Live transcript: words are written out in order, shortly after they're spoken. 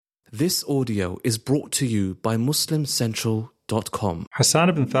This audio is brought to you by MuslimCentral.com. Hassan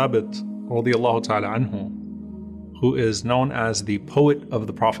ibn Thabit, radiallahu ta'ala anhu, who is known as the poet of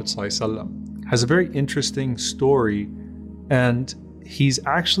the Prophet ﷺ, has a very interesting story, and he's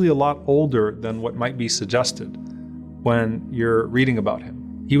actually a lot older than what might be suggested when you're reading about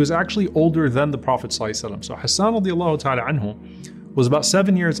him. He was actually older than the Prophet ﷺ. So Hassan radiallahu ta'ala anhu was about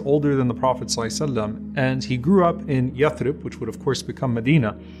 7 years older than the Prophet ﷺ, and he grew up in Yathrib, which would of course become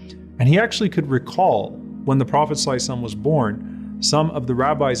Medina, and he actually could recall when the Prophet ﷺ was born, some of the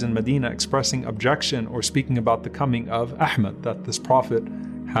rabbis in Medina expressing objection or speaking about the coming of Ahmad, that this prophet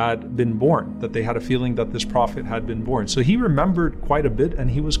had been born, that they had a feeling that this prophet had been born. So he remembered quite a bit,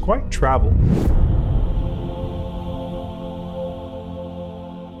 and he was quite traveled.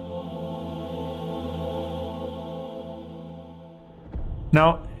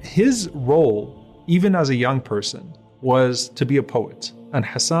 Now, his role, even as a young person, was to be a poet. And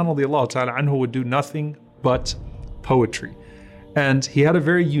Hassan radiallahu ta'ala anhu would do nothing but poetry. And he had a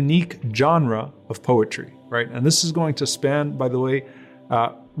very unique genre of poetry, right? And this is going to span, by the way,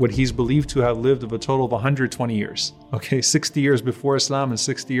 what he's believed to have lived of a total of 120 years. Okay, 60 years before Islam and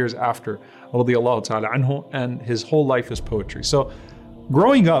 60 years after, radiallahu ta'ala anhu, and his whole life is poetry. So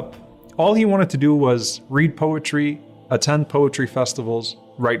growing up, all he wanted to do was read poetry, attend poetry festivals,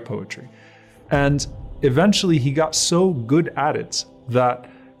 write poetry. And eventually he got so good at it that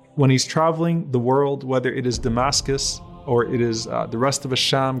when he's traveling the world, whether it is Damascus or it is the rest of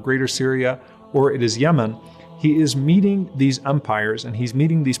Sham, Greater Syria, or it is Yemen, he is meeting these empires and he's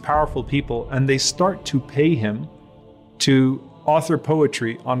meeting these powerful people, and they start to pay him to author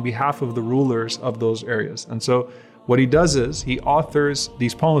poetry on behalf of the rulers of those areas. And so what he does is he authors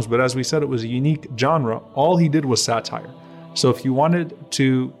these poems, but as we said, it was a unique genre. All he did was satire. So if you wanted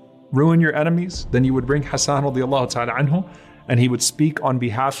to ruin your enemies, then you would bring Hassan radiallahu ta'ala anhu, and he would speak on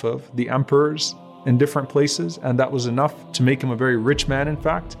behalf of the emperors in different places, and that was enough to make him a very rich man. In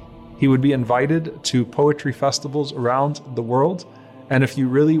fact, he would be invited to poetry festivals around the world, and if you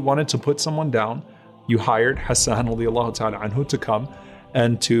really wanted to put someone down, you hired Hassan radiallahu ta'ala anhu to come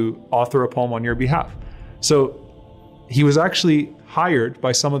and to author a poem on your behalf. So he was actually hired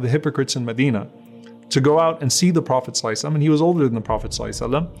by some of the hypocrites in Medina to go out and see the Prophet ﷺ, and he was older than the Prophet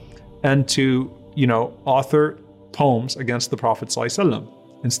ﷺ, and to, author poems against the Prophet ﷺ.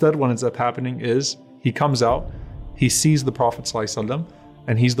 Instead, what ends up happening is he comes out, he sees the Prophet ﷺ,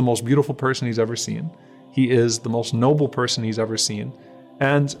 and he's the most beautiful person he's ever seen. He is the most noble person he's ever seen.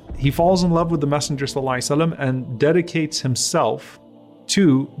 And he falls in love with the Messenger ﷺ and dedicates himself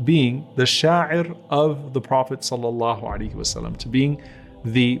to being the sha'ir of the Prophet ﷺ, to being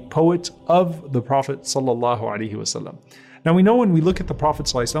the poet of the Prophet ﷺ. Now we know when we look at the Prophet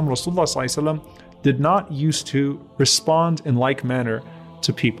ﷺ, Rasulullah ﷺ did not used to respond in like manner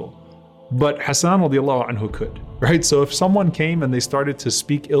to people, but Hassan radiallahu anhu could, right? So if someone came and they started to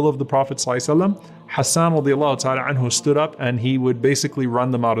speak ill of the Prophet ﷺ, Hassan radiallahu ta'ala anhu stood up and he would basically run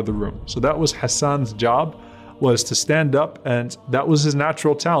them out of the room. So that was Hassan's job, was to stand up, and that was his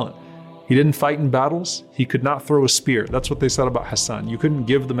natural talent. He didn't fight in battles. He could not throw a spear. That's what they said about Hassan. You couldn't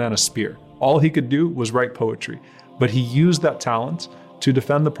give the man a spear. All he could do was write poetry. But he used that talent to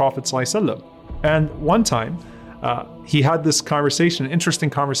defend the Prophet ﷺ. And one time, he had this conversation, interesting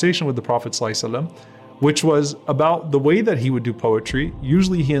conversation with the Prophet ﷺ, which was about the way that he would do poetry.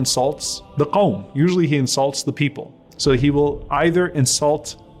 Usually he insults the qawm. Usually he insults the people. So he will either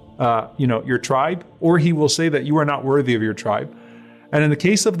insult your tribe, or he will say that you are not worthy of your tribe. And in the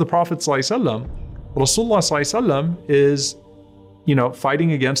case of the Prophet ﷺ, Rasulullah ﷺ is,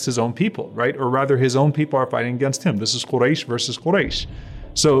 fighting against his own people, right? Or rather, his own people are fighting against him. This is Quraysh versus Quraysh.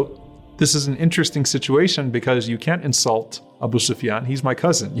 So this is an interesting situation because you can't insult Abu Sufyan, he's my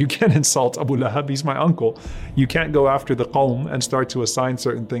cousin. You can't insult Abu Lahab, he's my uncle. You can't go after the qawm and start to assign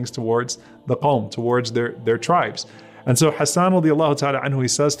certain things towards the qawm, towards their tribes. And so Hassan radiallahu ta'ala anhu, he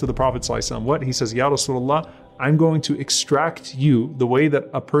says to the Prophet ﷺ, what? He says, Ya Rasulullah, I'm going to extract you the way that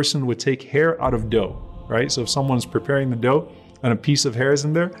a person would take hair out of dough, right? So if someone's preparing the dough and a piece of hair is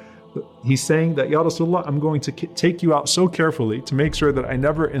in there, he's saying that, Ya Rasulullah, I'm going to take you out so carefully to make sure that I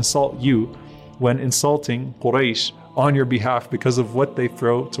never insult you when insulting Quraysh on your behalf because of what they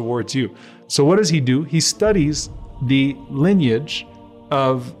throw towards you. So what does he do? He studies the lineage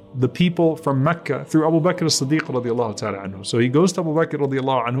of the people from Mecca through Abu Bakr as-Siddiq radiallahu ta'ala anhu. So he goes to Abu Bakr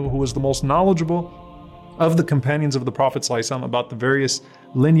radiallahu anhu, who was the most knowledgeable of the companions of the Prophet ﷺ about the various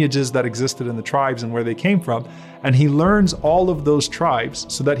lineages that existed in the tribes and where they came from. And he learns all of those tribes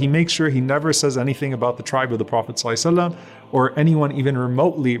so that he makes sure he never says anything about the tribe of the Prophet ﷺ or anyone even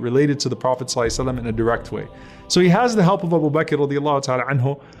remotely related to the Prophet ﷺ in a direct way. So he has the help of Abu Bakr radiallahu ta'ala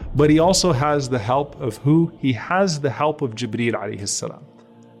anhu, but he also has the help of who? He has the help of Jibreel alayhi salam.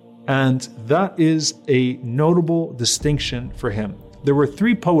 And that is a notable distinction for him. There were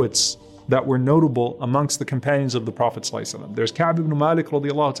three poets that were notable amongst the companions of the Prophet ﷺ. There's Ka'b ibn Malik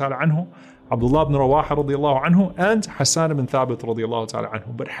radiallahu ta'ala anhu, Abdullah ibn Rawaha radiallahu anhu, and Hassan ibn Thabit radiallahu ta'ala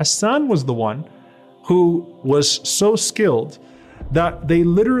anhu. But Hassan was the one who was so skilled that they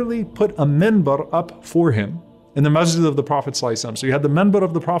literally put a minbar up for him in the masjid of the Prophet ﷺ. So you had the minbar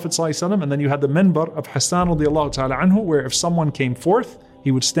of the Prophet ﷺ, and then you had the minbar of Hassan radiallahu ta'ala anhu, where if someone came forth, he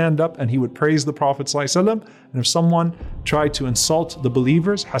would stand up and he would praise the Prophet ﷺ. And if someone tried to insult the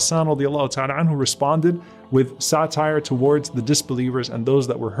believers, Hassan radiallahu ta'ala anhu responded with satire towards the disbelievers and those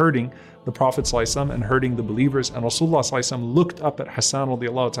that were hurting the Prophet ﷺ and hurting the believers. And Rasulullah ﷺ looked up at Hassan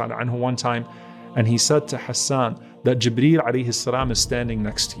radiallahu ta'ala anhu one time, and he said to Hassan that Jibreel alayhi salam is standing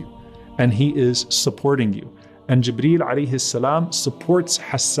next to you and he is supporting you. And Jibreel alayhi salam supports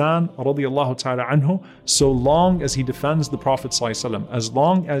Hassan radiallahu ta'ala anhu so long as he defends the Prophet ﷺ. As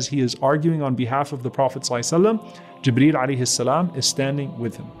long as he is arguing on behalf of the Prophet ﷺ, Jibreel alayhi salam is standing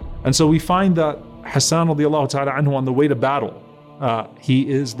with him. And so we find that Hassan radiallahu ta'ala anhu on the way to battle, he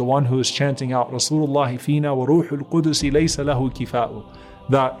is the one who is chanting out, Rasulullah fina wa ruhul qudusi laysa lahu kifa'u,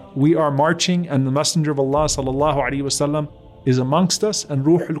 that we are marching and the Messenger of Allah sallallahu alayhi wasallam is amongst us, and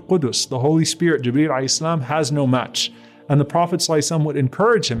Ruhul Qudus, the Holy Spirit, Jibreel alayhi salam, has no match. And the Prophet ﷺ would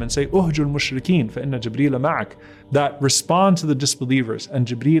encourage him and say, Uhjul mushrikeen, fa inna Jibreel ma'ak, that respond to the disbelievers, and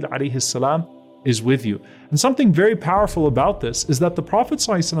Jibreel alayhi salam is with you. And something very powerful about this is that the Prophet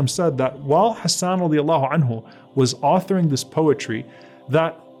ﷺ said that while Hassan radiallahu anhu was authoring this poetry,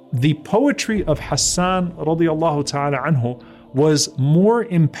 that the poetry of Hassan radiallahu ta'ala anhu was more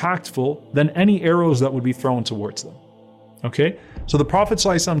impactful than any arrows that would be thrown towards them. Okay, so the Prophet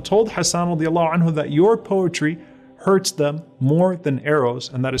ﷺ told Hassan radiallahu anhu that your poetry hurts them more than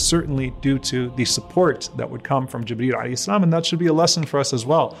arrows, and that is certainly due to the support that would come from Jibreel alayhi salam. And that should be a lesson for us as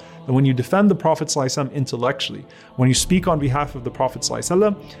well, that when you defend the Prophet ﷺ intellectually, when you speak on behalf of the Prophet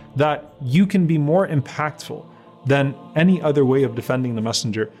ﷺ, that you can be more impactful than any other way of defending the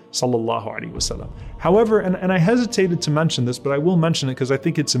Messenger sallallahu alaihi wasallam. However, and I hesitated to mention this, but I will mention it because I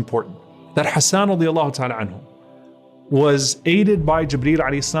think it's important, that Hassan radiallahu ta'ala anhu was aided by Jibreel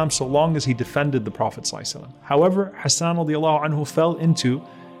alayhi salam so long as he defended the Prophet ﷺ. However, Hassan radiallahu anhu fell into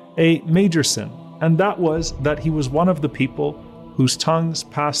a major sin, and that was that he was one of the people whose tongues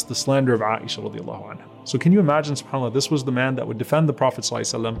passed the slander of Aisha radiallahu anha. So can you imagine, subhanAllah, this was the man that would defend the Prophet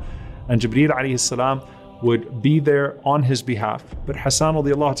ﷺ, and Jibreel alayhi salam would be there on his behalf. But Hassan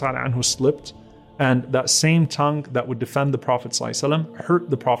radiallahu ta'ala anhu slipped, and that same tongue that would defend the Prophet ﷺ hurt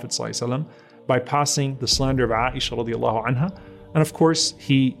the Prophet ﷺ by passing the slander of Aisha radiallahu anha. And of course,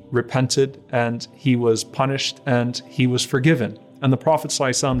 he repented and he was punished and he was forgiven. And the Prophet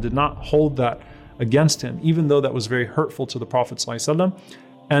ﷺ did not hold that against him, even though that was very hurtful to the Prophet ﷺ.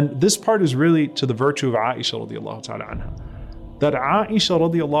 And this part is really to the virtue of Aisha radiallahu ta'ala anha. That Aisha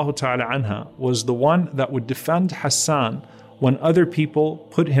radiallahu ta'ala anha was the one that would defend Hassan when other people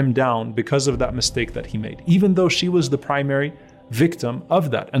put him down because of that mistake that he made, even though she was the primary victim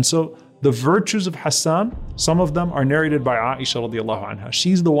of that. And so the virtues of Hassan, some of them are narrated by Aisha radiallahu anha.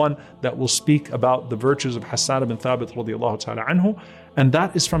 She's the one that will speak about the virtues of Hassan ibn Thabit radiallahu ta'ala anhu, and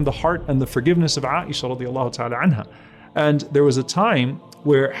that is from the heart and the forgiveness of Aisha radiallahu ta'ala anha. And there was a time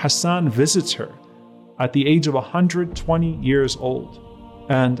where Hassan visits her at the age of 120 years old,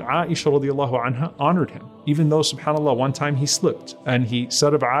 and Aisha radiallahu anha honored him, even though, subhanAllah, one time he slipped and he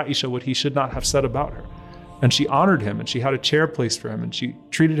said of Aisha what he should not have said about her. And she honored him, and she had a chair placed for him, and she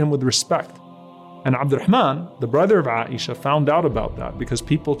treated him with respect. And Abdurrahman, the brother of Aisha, found out about that because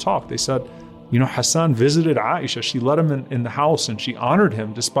people talked. They said, Hassan visited Aisha. She let him in the house, and she honored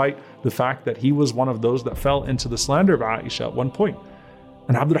him despite the fact that he was one of those that fell into the slander of Aisha at one point.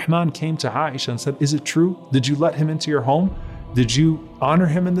 And Abdurrahman came to Aisha and said, is it true? Did you let him into your home? Did you honor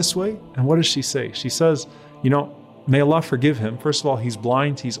him in this way? And what does she say? She says, may Allah forgive him. First of all, he's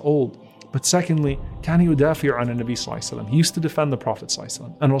blind, he's old. But secondly, كان يدافع عن النبي صلى الله عليه وسلم. He used to defend the Prophet صلى الله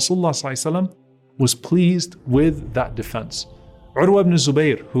عليه وسلم. And Rasulullah صلى الله عليه وسلم was pleased with that defense. Urwa ibn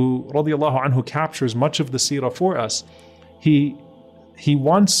Zubayr, who radiallahu anhu captures much of the seerah for us, he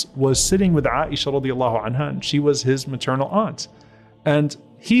once was sitting with Aisha radiallahu anha, and she was his maternal aunt. And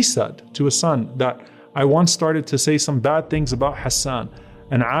he said to his son that I once started to say some bad things about Hassan.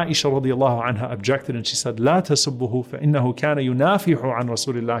 And Aisha radiallahu anha objected, and she said, لا تسبه فإنه كان ينافح عن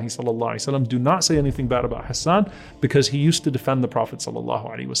رسول الله صلى الله عليه وسلم. Do not say anything bad about Hassan because he used to defend the Prophet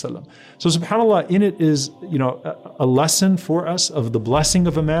sallallahu alaihi wasallam. So subhanAllah, in it is a lesson for us of the blessing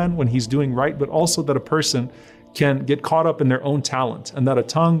of a man when he's doing right, but also that a person can get caught up in their own talent, and that a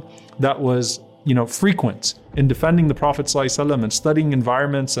tongue that was, frequent in defending the Prophet ﷺ and studying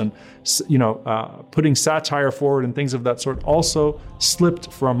environments and, putting satire forward and things of that sort also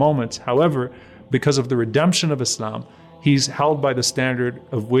slipped for a moment. However, because of the redemption of Islam, he's held by the standard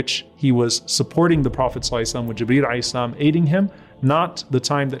of which he was supporting the Prophet ﷺ with Jibreel alayhi salam aiding him, not the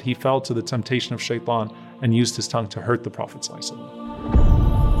time that he fell to the temptation of shaitan and used his tongue to hurt the Prophet ﷺ.